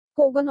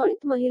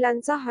कोगनोळीत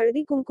महिलांचा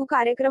हळदी कुंकू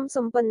कार्यक्रम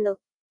संपन्न.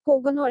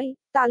 कोगनोळी,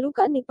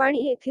 तालुका निपाणी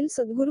येथील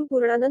सद्गुरू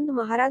पूर्णानंद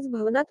महाराज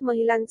भवनात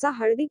महिलांचा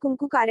हळदी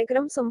कुंकू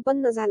कार्यक्रम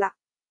संपन्न झाला.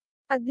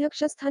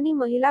 अध्यक्षस्थानी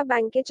महिला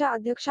बँकेच्या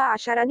अध्यक्षा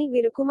आशाराणी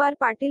वीरकुमार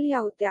पाटील ह्या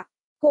होत्या.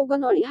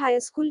 कोगनोळी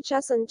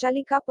हायस्कूलच्या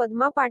संचालिका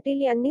पद्मा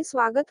पाटील यांनी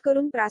स्वागत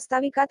करून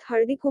प्रास्ताविकात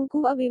हळदी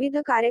कुंकू व विविध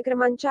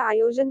कार्यक्रमांचे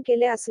आयोजन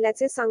केले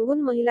असल्याचे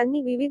सांगून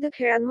महिलांनी विविध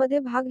खेळांमध्ये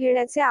भाग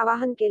घेण्याचे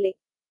आवाहन केले.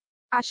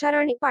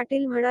 आशाराणी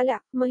पाटील म्हणाल्या,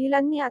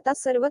 महिलांनी आता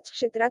सर्वच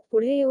क्षेत्रात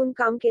पुढे येऊन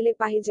काम केले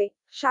पाहिजे.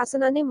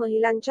 शासनाने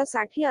महिलांच्या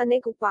साठी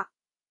अनेक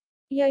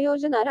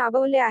योजना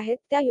राबवल्या आहेत,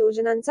 त्या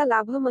योजनांचा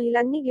लाभ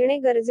महिलांनी घेणे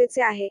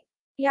गरजेचे आहे.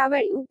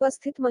 यावेळी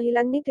उपस्थित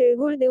महिलांनी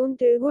तिळगुळ देऊन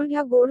तिळगुळ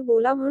घ्या गोड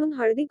बोला म्हणून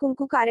हळदी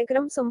कुंकू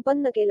कार्यक्रम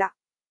संपन्न केला.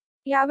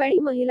 यावेळी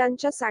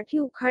महिलांच्या साठी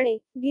उखाणे,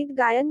 गीत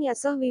गायन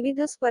यासह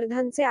विविध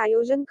स्पर्धांचे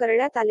आयोजन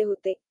करण्यात आले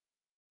होते.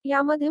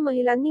 यामध्ये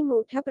महिलांनी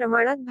मोठ्या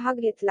प्रमाणात भाग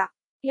घेतला.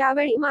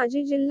 यावेळी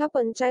माजी जिल्हा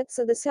पंचायत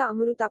सदस्य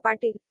अमृता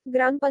पाटील,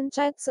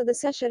 ग्रामपंचायत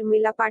सदस्या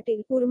शर्मिला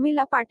पाटील,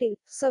 उर्मिला पाटील,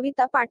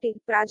 सविता पाटील,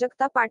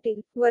 प्राजक्ता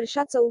पाटील,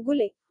 वर्षा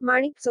चौगुले,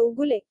 माणिक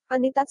चौगुले,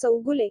 अनिता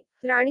चौगुले,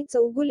 राणी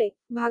चौगुले,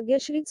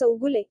 भाग्यश्री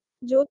चौगुले,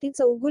 ज्योती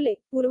चौगुले,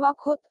 पूर्वा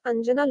खोत,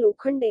 अंजना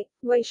लोखंडे,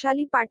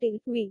 वैशाली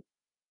पाटील,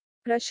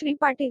 रश्री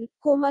पाटील,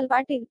 कोमल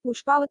पाटील,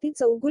 पुष्पावती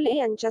चौगुले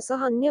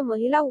यांच्यासह अन्य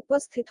महिला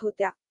उपस्थित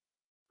होत्या.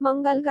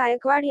 मंगल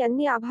गायकवाड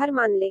यांनी आभार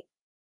मानले.